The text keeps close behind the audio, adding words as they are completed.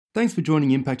Thanks for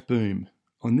joining Impact Boom.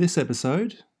 On this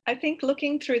episode, I think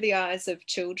looking through the eyes of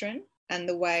children and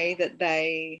the way that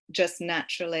they just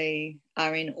naturally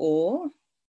are in awe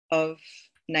of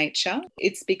nature,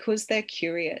 it's because they're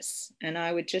curious. And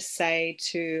I would just say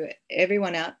to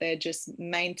everyone out there, just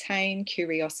maintain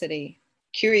curiosity.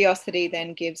 Curiosity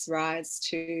then gives rise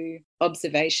to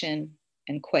observation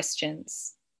and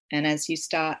questions. And as you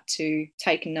start to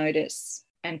take notice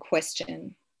and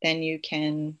question, then you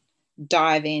can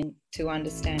dive in to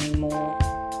understanding more.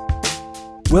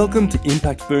 welcome to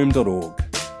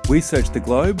impactboom.org. We search the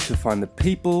globe to find the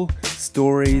people,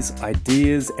 stories,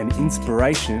 ideas, and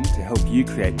inspiration to help you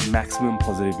create maximum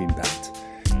positive impact.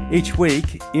 Each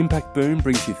week, Impact Boom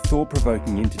brings you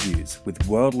thought-provoking interviews with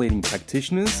world-leading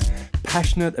practitioners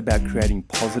passionate about creating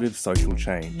positive social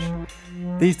change.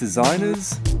 These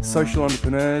designers, social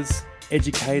entrepreneurs,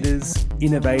 educators,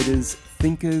 innovators,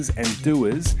 thinkers and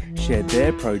doers share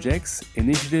their projects,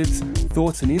 initiatives,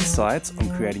 thoughts and insights on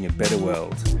creating a better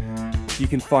world. You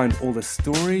can find all the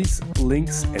stories,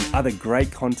 links and other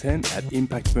great content at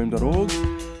impactboom.org.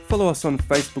 Follow us on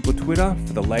Facebook or Twitter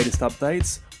for the latest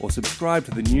updates, or subscribe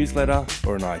to the newsletter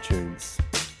or on iTunes.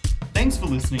 Thanks for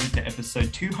listening to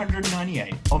episode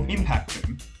 298 of Impact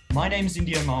Boom. My name is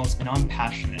Indio Miles and I'm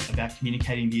passionate about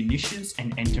communicating the initiatives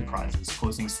and enterprises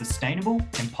causing sustainable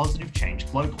and positive change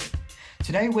globally.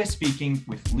 Today we're speaking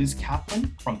with Liz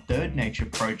Kaplan from Third Nature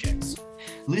Projects.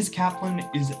 Liz Kaplan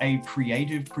is a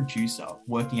creative producer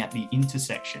working at the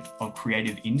intersection of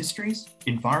creative industries,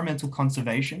 environmental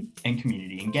conservation, and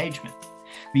community engagement.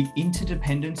 The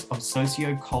interdependence of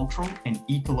socio-cultural and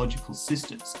ecological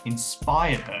systems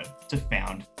inspired her to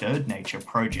found Third Nature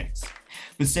Projects.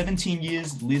 For 17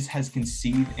 years, Liz has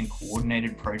conceived and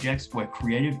coordinated projects where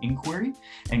creative inquiry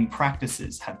and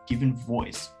practices have given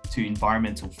voice to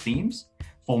environmental themes,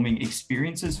 forming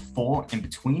experiences for and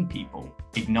between people,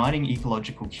 igniting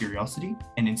ecological curiosity,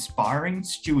 and inspiring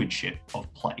stewardship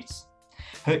of place.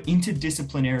 Her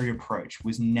interdisciplinary approach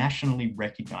was nationally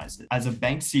recognized as a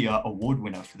Banksia Award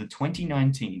winner for the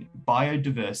 2019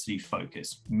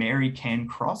 biodiversity-focused Mary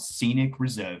Cairncross Scenic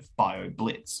Reserve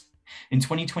BioBlitz. In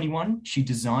 2021, she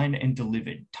designed and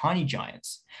delivered Tiny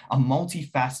Giants, a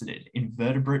multifaceted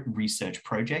invertebrate research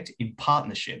project in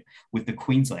partnership with the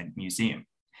Queensland Museum.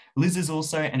 Liz is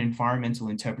also an environmental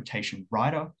interpretation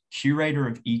writer, curator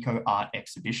of eco-art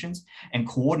exhibitions, and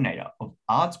coordinator of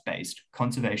arts-based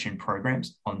conservation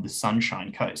programs on the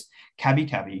Sunshine Coast, Kabi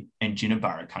Kabi and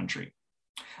Jinnaburra country.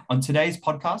 On today's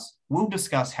podcast, we'll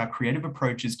discuss how creative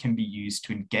approaches can be used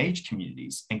to engage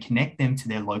communities and connect them to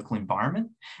their local environment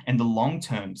and the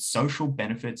long-term social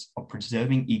benefits of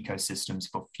preserving ecosystems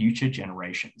for future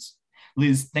generations.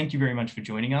 Liz, thank you very much for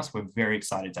joining us. We're very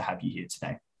excited to have you here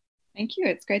today. Thank you.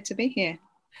 It's great to be here.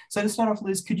 So to start off,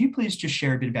 Liz, could you please just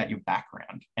share a bit about your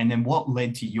background and then what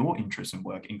led to your interest and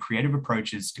work in creative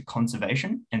approaches to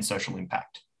conservation and social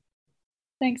impact?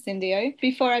 Thanks, Indio.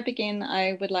 Before I begin,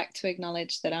 I would like to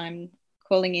acknowledge that I'm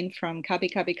calling in from Kabi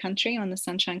Kabi country on the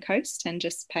Sunshine Coast and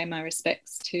just pay my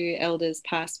respects to elders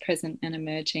past, present and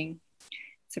emerging.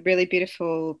 It's a really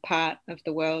beautiful part of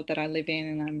the world that I live in,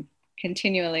 and I'm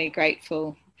continually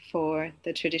grateful for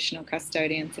the traditional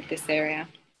custodians of this area.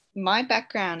 My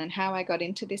background and how I got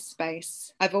into this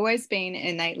space, I've always been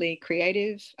innately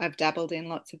creative. I've dabbled in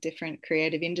lots of different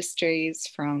creative industries,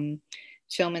 from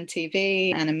film and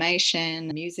TV, animation,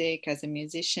 music as a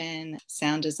musician,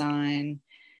 sound design,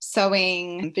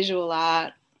 sewing, visual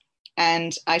art.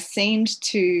 And I seemed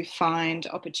to find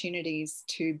opportunities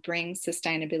to bring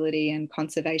sustainability and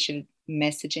conservation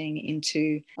messaging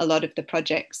into a lot of the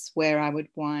projects where I would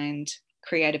wind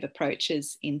creative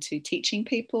approaches into teaching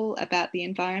people about the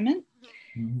environment.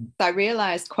 Mm-hmm. So I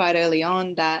realised quite early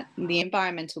on that the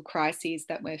environmental crises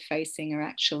that we're facing are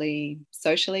actually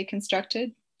socially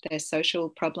constructed. They're social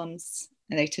problems,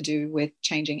 and they're to do with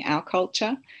changing our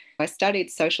culture. I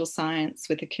studied social science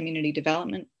with a community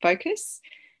development focus.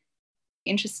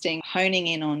 Interesting, honing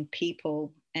in on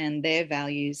people and their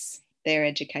values, their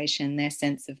education, their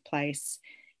sense of place,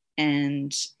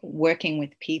 and working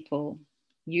with people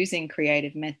using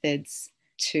creative methods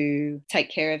to take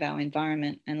care of our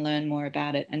environment and learn more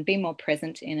about it and be more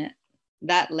present in it.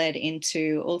 That led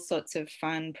into all sorts of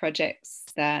fun projects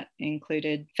that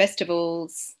included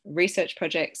festivals, research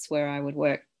projects where I would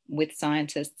work with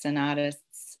scientists and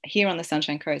artists here on the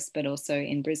Sunshine Coast, but also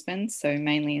in Brisbane, so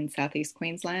mainly in Southeast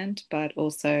Queensland, but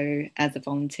also as a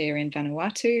volunteer in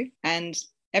Vanuatu. And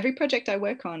every project I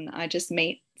work on, I just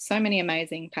meet so many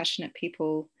amazing, passionate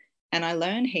people, and I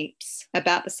learn heaps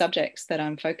about the subjects that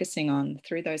I'm focusing on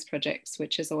through those projects,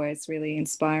 which is always really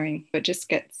inspiring. It just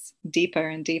gets deeper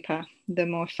and deeper the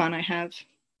more fun I have.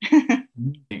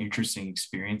 interesting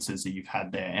experiences that you've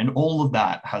had there. And all of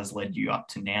that has led you up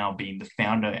to now being the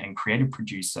founder and creative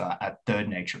producer at Third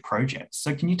Nature Projects.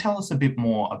 So can you tell us a bit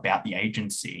more about the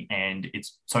agency and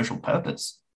its social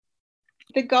purpose?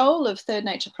 The goal of Third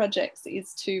Nature Projects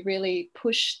is to really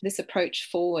push this approach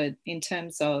forward in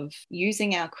terms of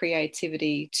using our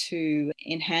creativity to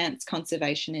enhance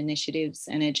conservation initiatives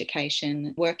and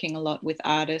education, working a lot with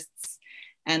artists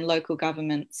and local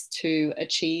governments to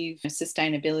achieve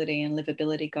sustainability and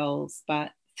livability goals, but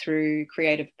through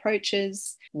creative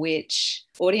approaches which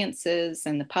audiences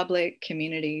and the public,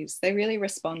 communities, they really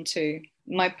respond to.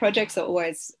 My projects are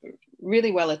always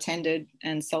really well attended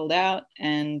and sold out,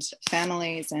 and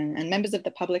families and members of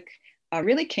the public are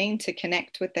really keen to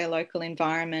connect with their local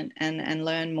environment and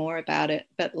learn more about it,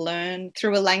 but learn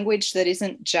through a language that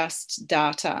isn't just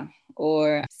data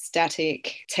or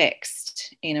static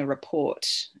text in a report.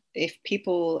 If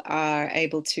people are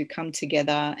able to come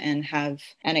together and have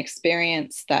an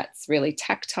experience that's really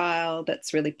tactile,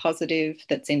 that's really positive,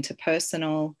 that's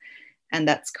interpersonal, and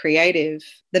that's creative,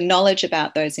 the knowledge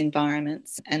about those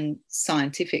environments and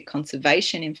scientific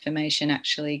conservation information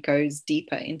actually goes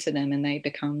deeper into them, and they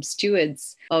become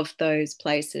stewards of those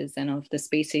places and of the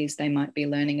species they might be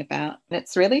learning about.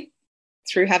 That's really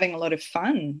through having a lot of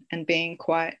fun and being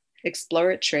quite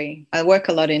exploratory. I work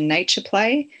a lot in nature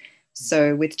play,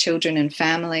 so with children and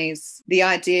families, the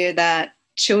idea that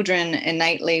children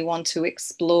innately want to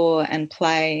explore and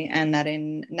play, and that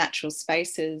in natural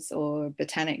spaces or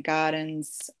botanic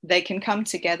gardens, they can come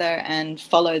together and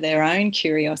follow their own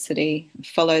curiosity,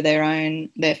 follow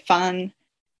their fun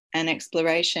and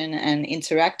exploration, and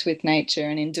interact with nature.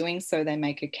 And in doing so, they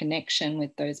make a connection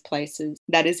with those places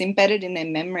that is embedded in their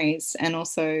memories and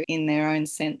also in their own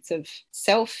sense of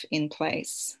self in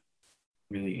place.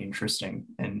 Really interesting.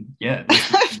 And yeah,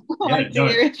 if I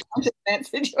just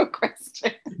answered your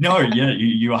question. No, yeah,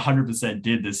 you 100%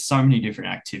 did. There's so many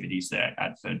different activities there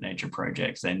at Third Nature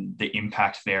Projects, and the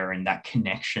impact there and that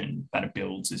connection that it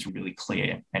builds is really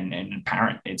clear and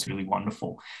apparent. It's really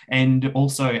wonderful. And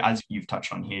also, as you've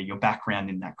touched on here, your background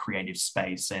in that creative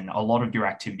space and a lot of your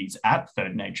activities at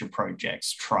Third Nature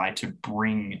Projects try to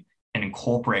bring and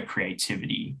incorporate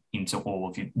creativity into all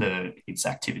of its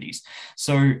activities.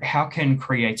 So how can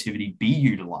creativity be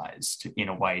utilized in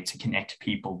a way to connect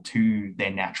people to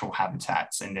their natural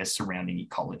habitats and their surrounding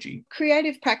ecology?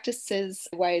 Creative practices,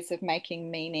 ways of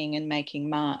making meaning and making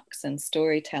marks and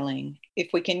storytelling.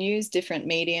 If we can use different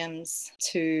mediums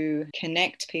to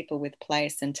connect people with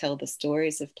place and tell the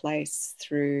stories of place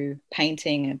through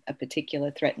painting a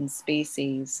particular threatened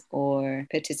species, or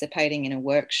participating in a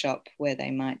workshop where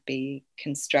they might be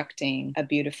constructing a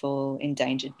beautiful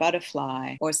endangered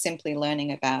butterfly, or simply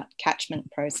learning about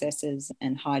catchment processes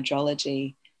and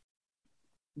hydrology,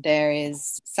 there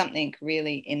is something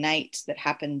really innate that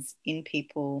happens in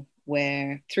people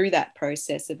where through that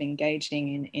process of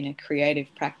engaging in a creative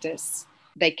practice,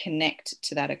 they connect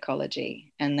to that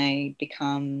ecology and they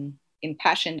become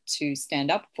impassioned to stand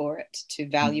up for it, to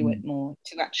value it more,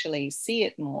 to actually see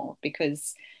it more.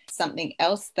 Because something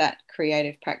else that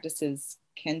creative practices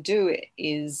can do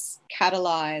is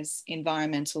catalyze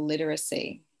environmental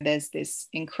literacy. There's this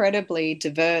incredibly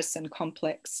diverse and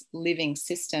complex living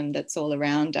system that's all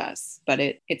around us, but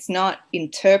it's not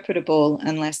interpretable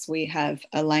unless we have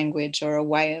a language or a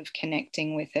way of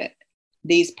connecting with it.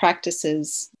 These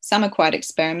practices, some are quite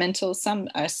experimental, some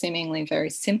are seemingly very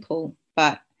simple,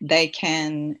 but they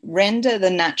can render the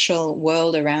natural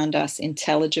world around us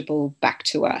intelligible back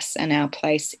to us and our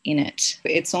place in it.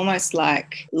 It's almost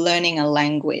like learning a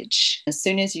language. As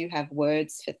soon as you have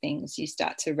words for things, you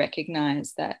start to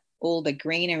recognize that all the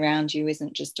green around you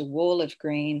isn't just a wall of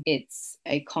green, it's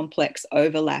a complex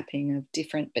overlapping of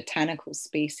different botanical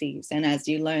species. And as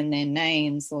you learn their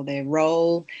names or their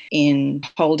role in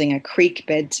holding a creek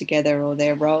bed together, or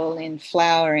their role in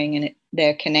flowering and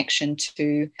their connection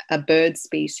to a bird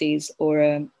species or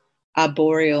a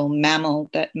arboreal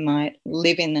mammal that might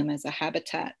live in them as a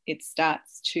habitat, it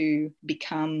starts to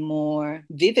become more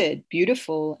vivid,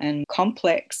 beautiful, and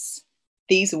complex.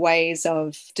 These ways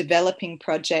of developing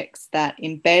projects that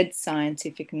embed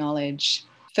scientific knowledge,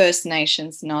 First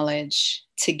Nations knowledge,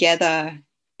 together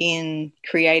in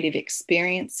creative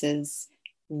experiences,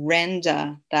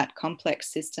 render that complex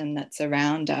system that's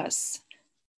around us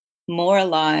more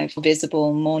alive,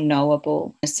 visible, more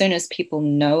knowable. As soon as people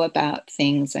know about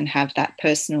things and have that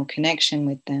personal connection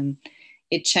with them,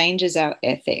 it changes our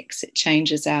ethics, it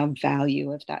changes our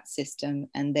value of that system,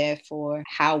 and therefore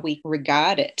how we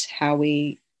regard it, how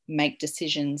we make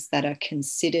decisions that are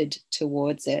considered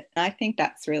towards it. And I think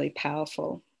that's really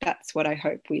powerful. That's what I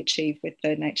hope we achieve with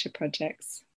Third Nature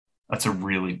Projects. That's a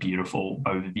really beautiful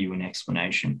overview and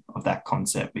explanation of that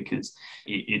concept, because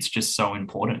it's just so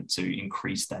important to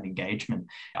increase that engagement.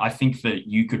 I think that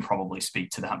you could probably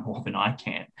speak to that more than I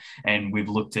can. And we've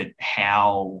looked at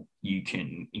how you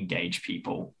can engage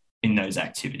people in those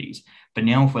activities. But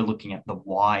now if we're looking at the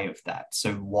why of that,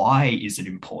 so why is it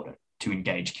important to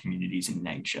engage communities in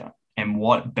nature? And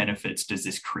what benefits does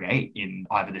this create in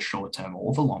either the short term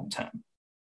or the long term?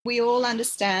 We all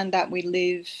understand that we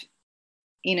live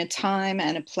in a time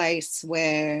and a place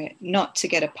where, not to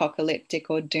get apocalyptic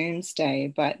or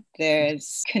doomsday, but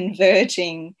there's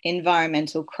converging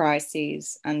environmental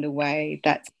crises underway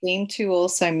that seem to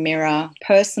also mirror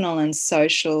personal and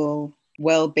social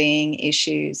well-being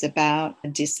issues about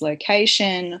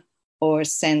dislocation or a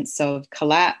sense of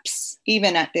collapse.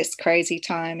 Even at this crazy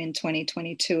time in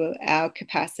 2022, our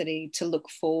capacity to look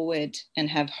forward and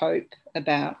have hope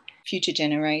about future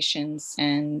generations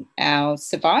and our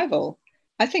survival.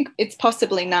 I think it's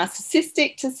possibly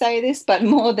narcissistic to say this, but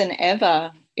more than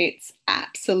ever, it's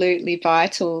absolutely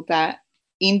vital that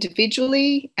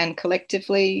individually and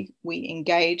collectively we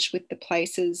engage with the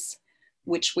places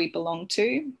which we belong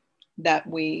to, that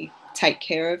we take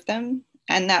care of them,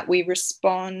 and that we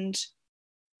respond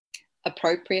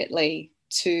appropriately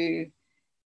to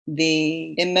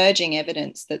the emerging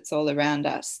evidence that's all around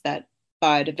us, that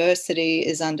biodiversity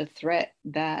is under threat,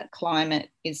 that climate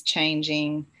is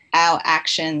changing. Our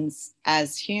actions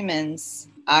as humans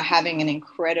are having an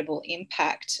incredible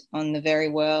impact on the very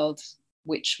world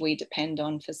which we depend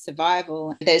on for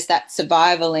survival. There's that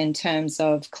survival in terms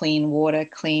of clean water,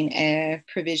 clean air,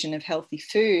 provision of healthy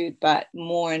food, but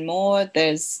more and more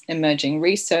there's emerging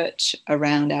research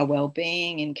around our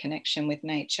well-being in connection with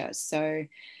nature. So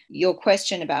your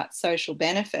question about social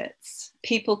benefits,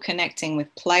 people connecting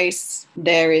with place,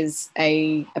 there is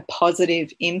a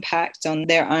positive impact on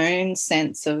their own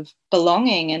sense of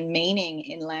belonging and meaning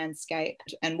in landscape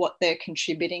and what they're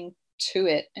contributing to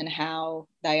it and how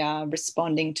they are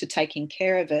responding to taking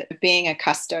care of it. Being a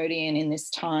custodian in this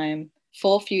time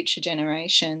for future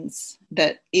generations,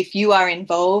 that if you are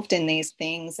involved in these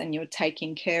things and you're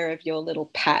taking care of your little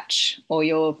patch or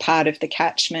you're part of the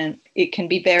catchment, it can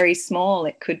be very small.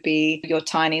 It could be your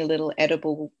tiny little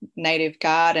edible native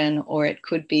garden, or it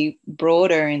could be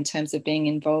broader in terms of being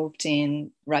involved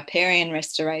in riparian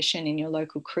restoration in your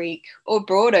local creek, or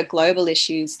broader global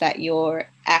issues that you're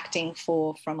acting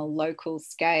for from a local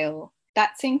scale.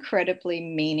 That's incredibly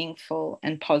meaningful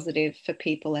and positive for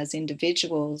people as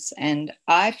individuals. And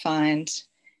I find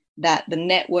that the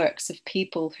networks of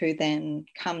people who then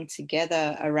come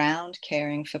together around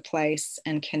caring for place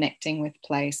and connecting with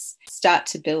place start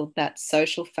to build that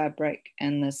social fabric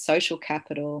and the social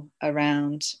capital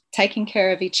around taking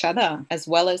care of each other as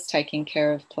well as taking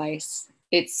care of place.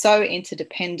 It's so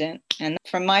interdependent. And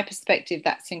from my perspective,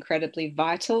 that's incredibly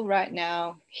vital right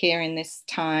now here in this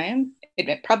time.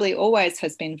 It probably always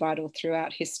has been vital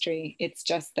throughout history. It's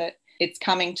just that it's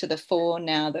coming to the fore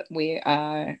now that we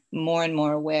are more and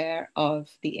more aware of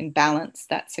the imbalance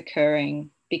that's occurring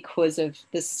because of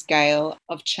the scale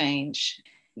of change.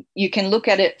 You can look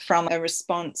at it from a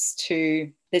response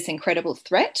to this incredible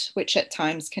threat, which at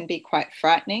times can be quite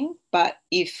frightening. But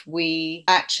if we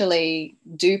actually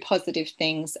do positive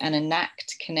things and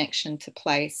enact connection to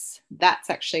place, that's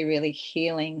actually really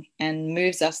healing and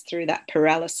moves us through that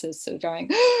paralysis of going,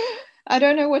 I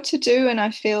don't know what to do, and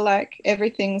I feel like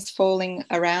everything's falling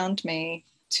around me,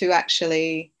 to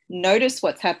actually notice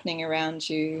what's happening around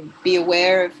you, be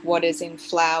aware of what is in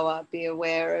flower, be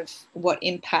aware of what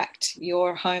impact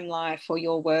your home life or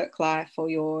your work life or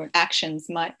your actions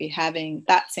might be having.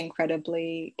 That's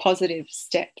incredibly positive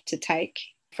step to take.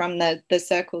 From the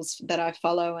circles that I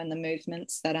follow and the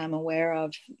movements that I'm aware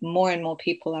of, more and more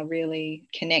people are really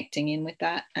connecting in with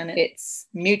that, and it's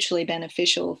mutually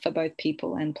beneficial for both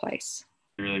people and place.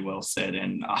 Really well said,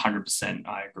 and 100%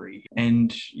 I agree.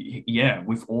 And yeah,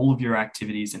 with all of your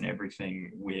activities and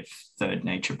everything with Third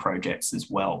Nature projects as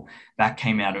well, that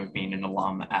came out of being an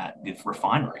alum at the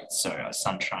refinery, so a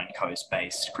Sunshine Coast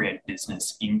based creative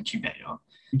business incubator.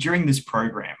 During this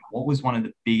program, what was one of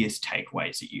the biggest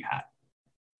takeaways that you had?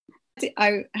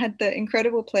 I had the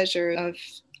incredible pleasure of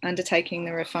undertaking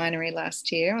the refinery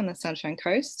last year on the Sunshine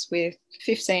Coast with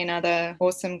 15 other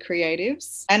awesome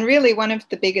creatives. And really one of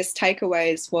the biggest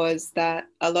takeaways was that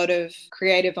a lot of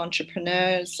creative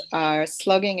entrepreneurs are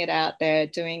slogging it out there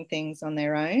doing things on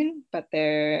their own, but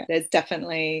there's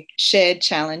definitely shared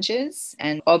challenges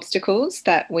and obstacles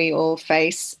that we all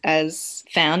face as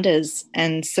founders,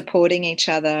 and supporting each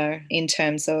other in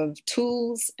terms of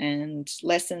tools and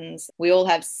lessons. We all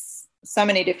have so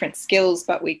many different skills,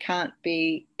 but we can't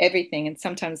be everything. And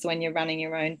sometimes when you're running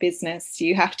your own business,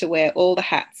 you have to wear all the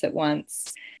hats at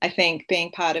once. I think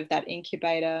being part of that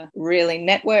incubator really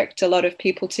networked a lot of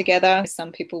people together.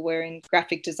 Some people were in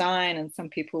graphic design and some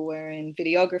people were in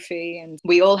videography, and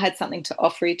we all had something to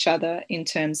offer each other in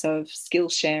terms of skill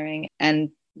sharing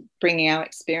and bringing our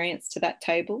experience to that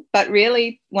table. But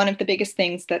really, one of the biggest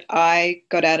things that I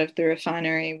got out of the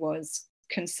refinery was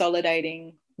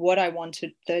consolidating what I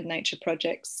wanted Third Nature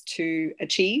projects to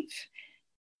achieve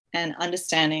and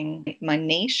understanding my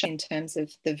niche in terms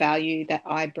of the value that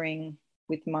I bring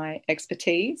with my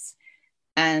expertise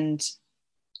and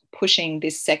pushing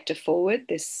this sector forward,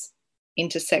 this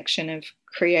intersection of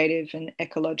creative and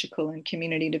ecological and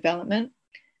community development.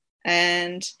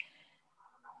 And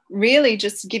really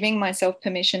just giving myself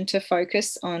permission to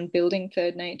focus on building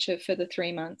Third Nature for the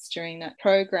 3 months during that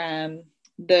program.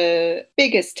 The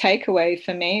biggest takeaway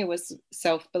for me was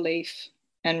self-belief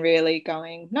and really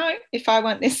going, no, if I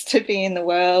want this to be in the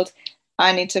world,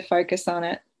 I need to focus on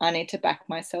it. I need to back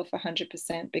myself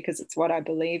 100% because it's what I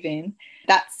believe in.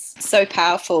 That's so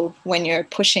powerful when you're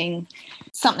pushing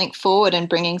something forward and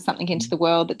bringing something into the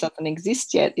world that doesn't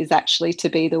exist yet, is actually to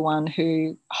be the one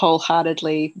who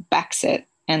wholeheartedly backs it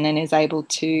and then is able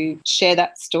to share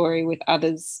that story with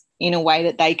others in a way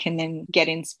that they can then get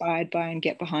inspired by and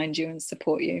get behind you and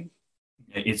support you.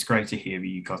 It's great to hear that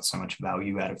you got so much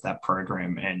value out of that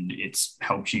program and it's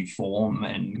helped you form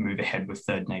and move ahead with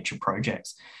Third Nature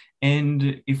projects.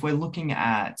 And if we're looking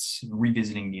at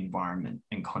revisiting the environment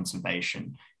and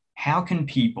conservation, how can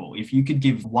people, if you could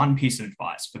give one piece of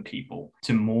advice for people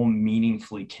to more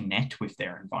meaningfully connect with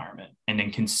their environment and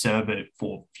then conserve it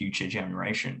for future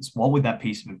generations, what would that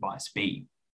piece of advice be?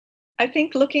 I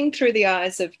think looking through the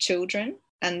eyes of children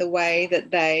and the way that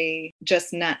they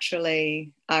just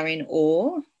naturally are in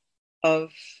awe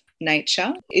of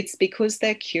nature, it's because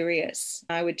they're curious.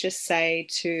 I would just say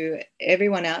to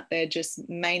everyone out there, just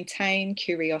maintain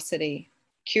curiosity.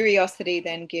 Curiosity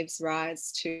then gives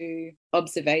rise to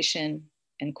observation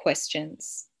and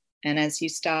questions. And as you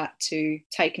start to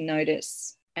take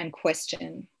notice and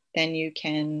question, then you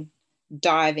can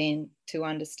dive in to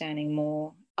understanding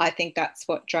more. I think that's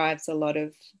what drives a lot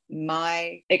of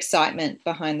my excitement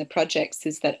behind the projects,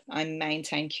 is that I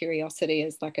maintain curiosity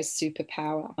as like a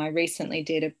superpower. I recently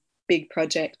did a big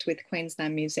project with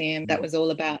Queensland Museum that was all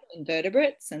about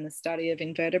invertebrates and the study of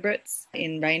invertebrates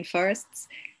in rainforests.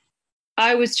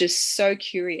 I was just so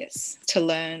curious to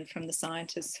learn from the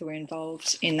scientists who were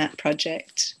involved in that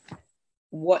project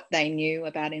what they knew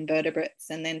about invertebrates,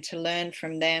 and then to learn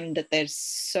from them that there's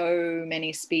so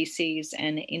many species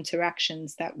and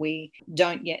interactions that we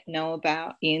don't yet know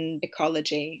about in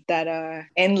ecology that are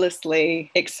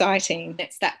endlessly exciting.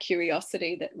 It's that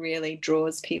curiosity that really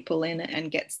draws people in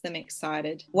and gets them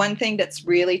excited. One thing that's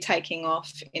really taking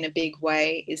off in a big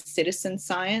way is citizen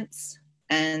science.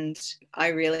 And I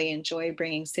really enjoy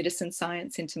bringing citizen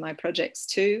science into my projects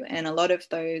too. And a lot of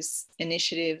those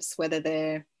initiatives, whether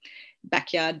they're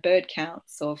backyard bird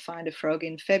counts or Find a Frog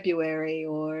in February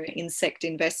or insect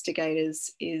investigators,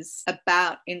 is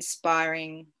about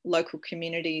inspiring local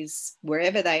communities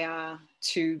wherever they are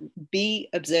to be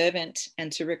observant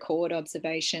and to record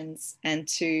observations and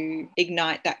to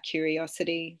ignite that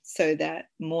curiosity so that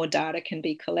more data can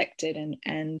be collected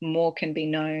and more can be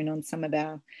known on some of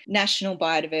our national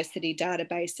biodiversity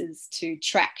databases to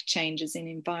track changes in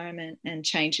environment and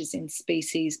changes in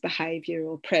species behaviour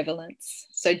or prevalence.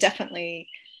 So definitely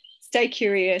stay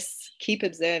curious, keep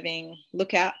observing,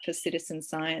 look out for citizen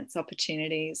science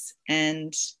opportunities,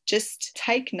 and just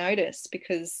take notice,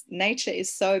 because nature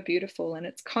is so beautiful and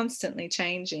it's constantly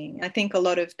changing. I think a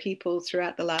lot of people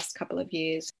throughout the last couple of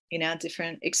years in our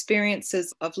different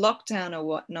experiences of lockdown or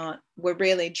whatnot were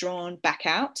really drawn back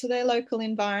out to their local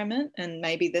environment, and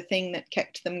maybe the thing that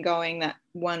kept them going that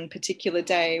one particular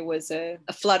day was a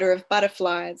flutter of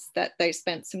butterflies that they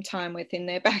spent some time with in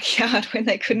their backyard when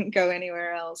they couldn't go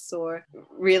anywhere else, or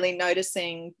really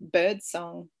noticing bird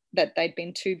song that they'd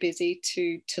been too busy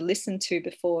to listen to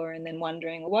before, and then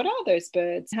wondering, what are those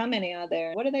birds? How many are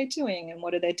there? What are they doing? And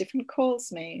what do their different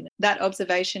calls mean? That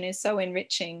observation is so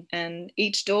enriching, and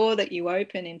each door that you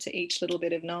open into each little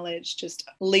bit of knowledge just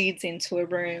leads into a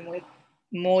room with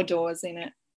more doors in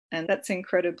it. And that's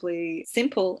incredibly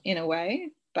simple in a way,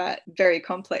 but very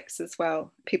complex as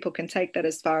well. People can take that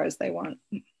as far as they want.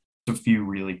 A few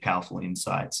really powerful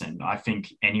insights, and I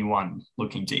think anyone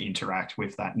looking to interact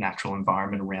with that natural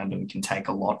environment around them can take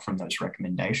a lot from those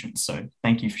recommendations. So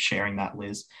thank you for sharing that,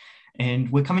 Liz.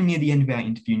 And we're coming near the end of our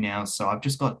interview now, so I've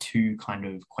just got two kind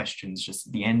of questions just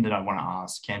at the end that I want to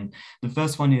ask. And the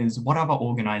first one is, what other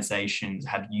organizations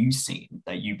have you seen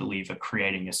that you believe are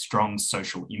creating a strong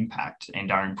social impact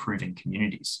and are improving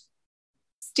communities?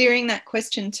 Steering that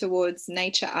question towards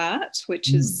nature art,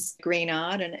 which is green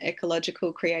art and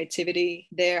ecological creativity,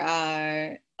 there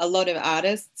are a lot of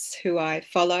artists who I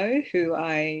follow, who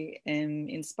I am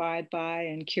inspired by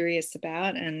and curious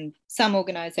about, and some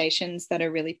organisations that are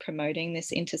really promoting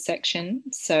this intersection.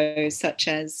 So such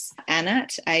as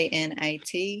ANAT,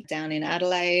 A-N-A-T, down in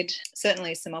Adelaide.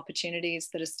 Certainly some opportunities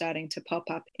that are starting to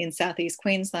pop up in southeast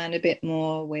Queensland a bit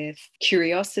more with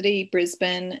Curiosity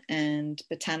Brisbane and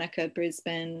Botanica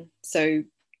Brisbane. So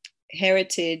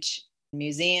heritage,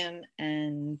 museum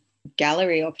and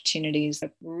gallery opportunities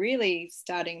are really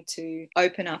starting to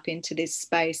open up into this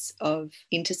space of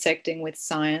intersecting with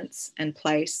science and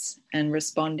place and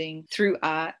responding through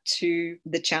art to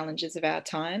the challenges of our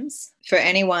times. For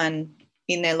anyone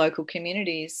in their local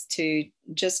communities to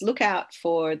just look out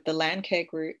for the land care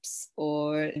groups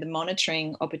or the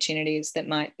monitoring opportunities that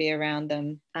might be around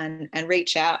them, and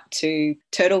reach out to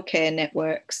turtle care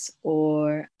networks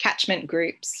or catchment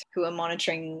groups who are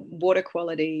monitoring water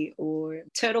quality or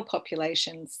turtle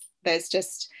populations. There's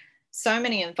just so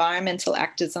many environmental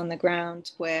actors on the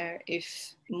ground where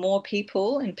if more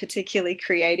people, and particularly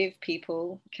creative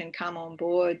people, can come on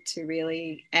board to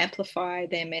really amplify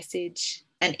their message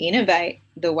and innovate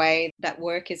the way that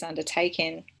work is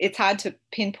undertaken. It's hard to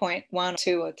pinpoint one,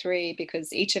 two, or three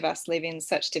because each of us live in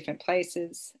such different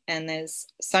places and there's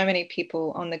so many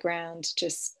people on the ground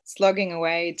just slogging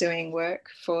away doing work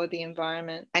for the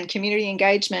environment. And community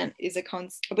engagement is I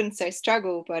wouldn't say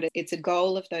struggle, but it's a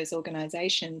goal of those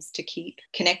organisations to keep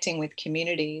connecting with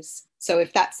communities. So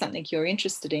if that's something you're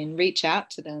interested in, reach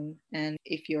out to them. And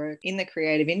if you're in the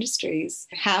creative industries,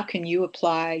 how can you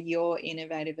apply your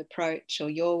innovative approach or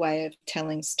your way of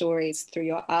telling stories through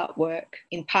your artwork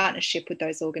in partnership with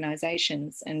those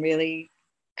organisations and really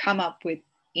come up with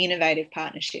innovative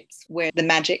partnerships where the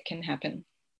magic can happen?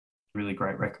 Really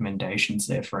great recommendations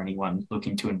there for anyone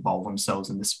looking to involve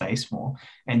themselves in the space more.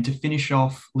 And to finish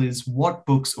off, Liz, what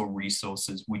books or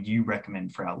resources would you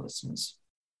recommend for our listeners?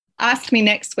 Ask me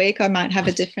next week, I might have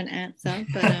a different answer.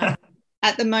 But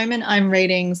at the moment, I'm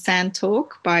reading Sand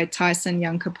Talk by Tyson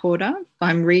Yunkaporta.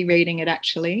 I'm rereading it,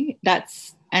 actually.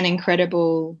 That's an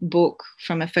incredible book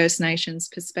from a First Nations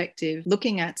perspective,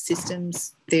 looking at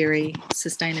systems theory,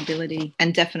 sustainability,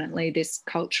 and definitely this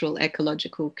cultural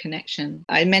ecological connection.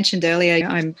 I mentioned earlier,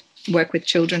 I work with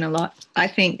children a lot. I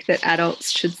think that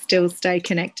adults should still stay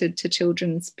connected to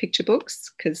children's picture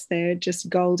books because they're just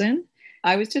golden.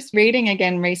 I was just reading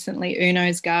again recently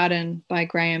Uno's Garden by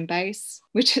Graham Base,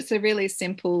 which is a really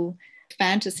simple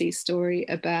fantasy story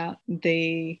about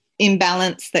the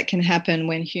imbalance that can happen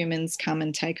when humans come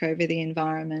and take over the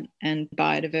environment and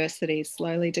biodiversity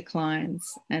slowly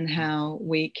declines, and how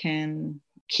we can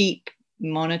keep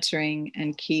monitoring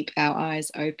and keep our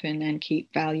eyes open and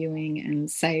keep valuing and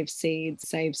save seeds,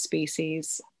 save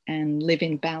species and live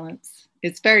in balance.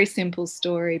 It's a very simple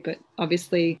story, but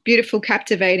obviously beautiful,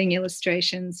 captivating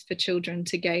illustrations for children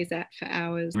to gaze at for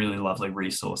hours. Really lovely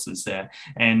resources there.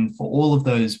 And for all of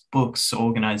those books,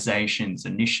 organizations,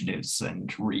 initiatives,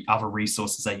 and other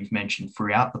resources that you've mentioned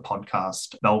throughout the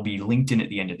podcast, they'll be linked in at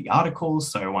the end of the article.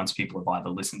 So once people have either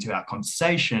listened to our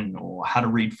conversation or had to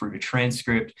read through the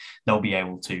transcript, they'll be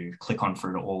able to click on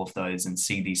through to all of those and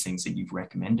see these things that you've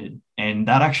recommended. And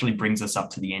that actually brings us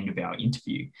up to the end of our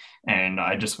interview. And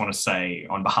I just want to say,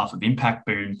 on behalf of Impact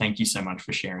Boom, thank you so much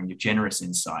for sharing your generous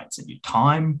insights and your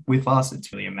time with us.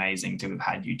 It's really amazing to have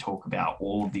had you talk about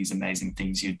all of these amazing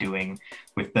things you're doing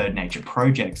with Bird Nature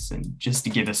Projects, and just to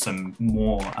give us some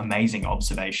more amazing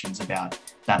observations about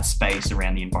that space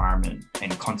around the environment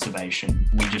and conservation.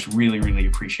 We just really, really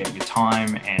appreciate your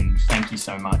time, and thank you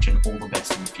so much, and all the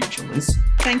best in the future, Liz.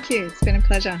 Thank you. It's been a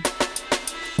pleasure.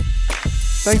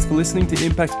 Thanks for listening to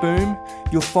Impact Boom.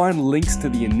 You'll find links to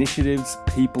the initiatives,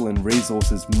 people and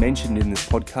resources mentioned in this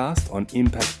podcast on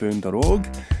impactboom.org.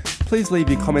 Please leave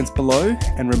your comments below,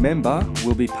 and remember,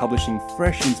 we'll be publishing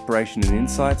fresh inspiration and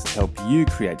insights to help you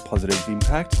create positive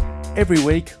impact every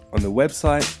week on the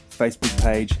website, Facebook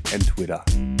page and Twitter.